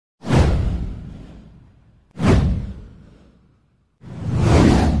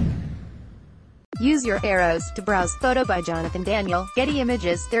Use your arrows to browse. Photo by Jonathan Daniel, Getty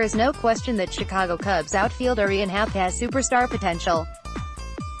Images. There is no question that Chicago Cubs outfielder Ian Happ has superstar potential.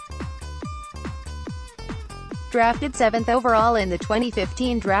 Drafted 7th overall in the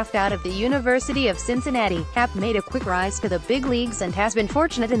 2015 draft out of the University of Cincinnati, Happ made a quick rise to the big leagues and has been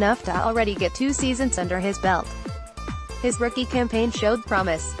fortunate enough to already get 2 seasons under his belt. His rookie campaign showed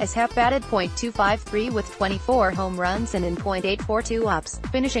promise, as Happ batted .253 with 24 home runs and in .842 ops,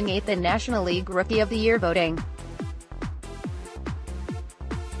 finishing 8th in National League Rookie of the Year voting.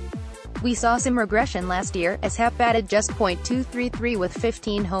 We saw some regression last year, as Happ batted just .233 with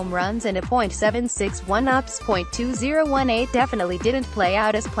 15 home runs and a .761 ops. .2018 definitely didn't play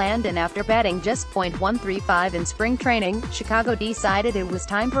out as planned, and after batting just .135 in spring training, Chicago decided it was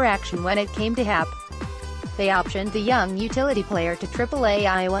time for action when it came to Happ. They optioned the young utility player to AAA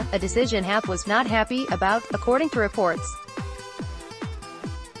Iowa, a decision Happ was not happy about, according to reports.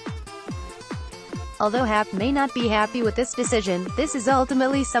 Although Happ may not be happy with this decision, this is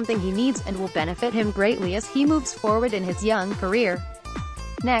ultimately something he needs and will benefit him greatly as he moves forward in his young career.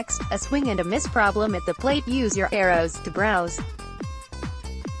 Next, a swing and a miss problem at the plate. Use your arrows to browse.